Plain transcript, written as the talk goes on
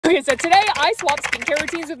Okay, so today I swapped skincare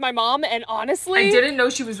routines with my mom, and honestly, I didn't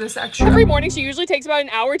know she was this extra. Every morning she usually takes about an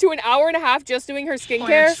hour to an hour and a half just doing her skincare. Oh,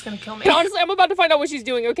 yeah, she's gonna kill me. And honestly, I'm about to find out what she's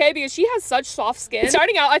doing, okay? Because she has such soft skin.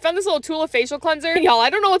 Starting out, I found this little Tula facial cleanser. Y'all,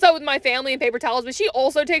 I don't know what's up with my family and paper towels, but she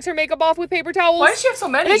also takes her makeup off with paper towels. Why does she have so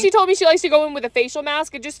many? And then she told me she likes to go in with a facial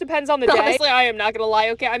mask. It just depends on the day. Honestly, I am not gonna lie,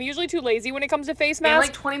 okay? I'm usually too lazy when it comes to face masks.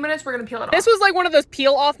 In like 20 minutes, we're gonna peel it off. This was like one of those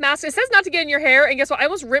peel off masks. It says not to get in your hair, and guess what? I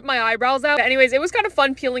almost ripped my eyebrows out. But anyways, it was kind of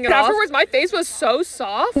fun peeling it off. Afterwards, my face was so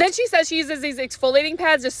soft. Then she says she uses these exfoliating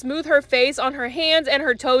pads to smooth her face on her hands and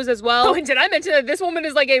her toes as well. Oh, and did I mention that this woman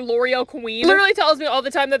is like a L'Oreal queen? Literally tells me all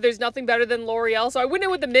the time that there's nothing better than L'Oreal. So I went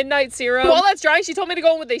in with the midnight serum. While that's drying, she told me to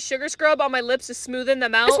go in with a sugar scrub on my lips to smoothen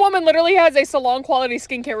them out. This woman literally has a salon quality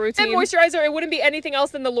skincare routine. And moisturizer, it wouldn't be anything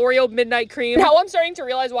else than the L'Oreal midnight cream. Now I'm starting to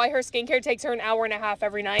realize why her skincare takes her an hour and a half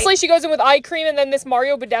every night. So she goes in with eye cream and then this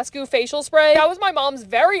Mario Badescu facial spray. That was my mom's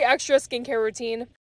very extra skincare routine.